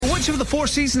Which of the 4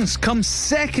 seasons comes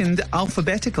second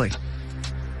alphabetically?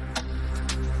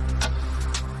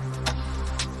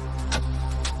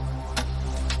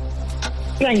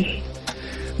 Spring.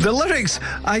 The lyrics,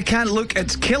 I can't look,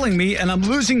 it's killing me, and I'm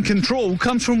losing control,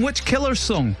 comes from which Killers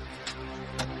song?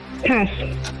 Pass.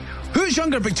 Who's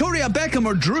younger, Victoria Beckham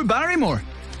or Drew Barrymore?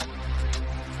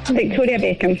 Victoria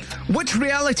Beckham. Which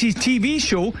reality TV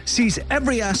show sees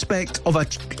every aspect of a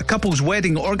couple's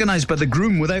wedding organised by the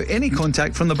groom without any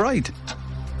contact from the bride?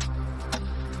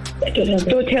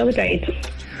 Don't Tell the Bride.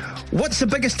 What's the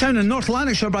biggest town in North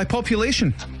Lanarkshire by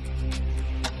population?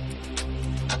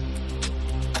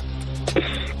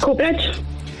 Coatbridge.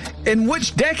 In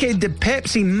which decade did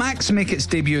Pepsi Max make its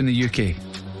debut in the UK?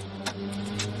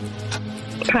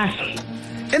 Pass.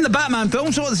 In the Batman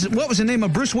films, what was the name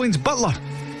of Bruce Wayne's butler?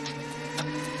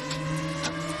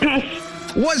 Pass.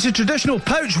 What's the traditional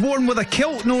pouch worn with a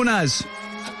kilt known as?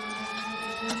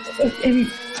 Pass.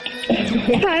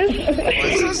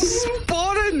 It's a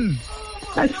sporran.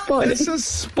 That's spotted. It's a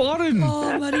sporran.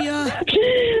 Oh, Maria.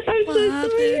 I'm so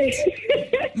sorry.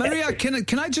 Maria,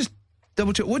 can I just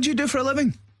double check? What do you do for a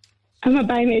living? I'm a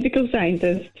biomedical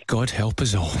scientist. God help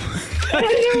us all. I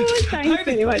know, thanks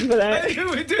very much for that. How do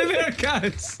we do there,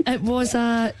 guys? It was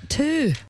a 2.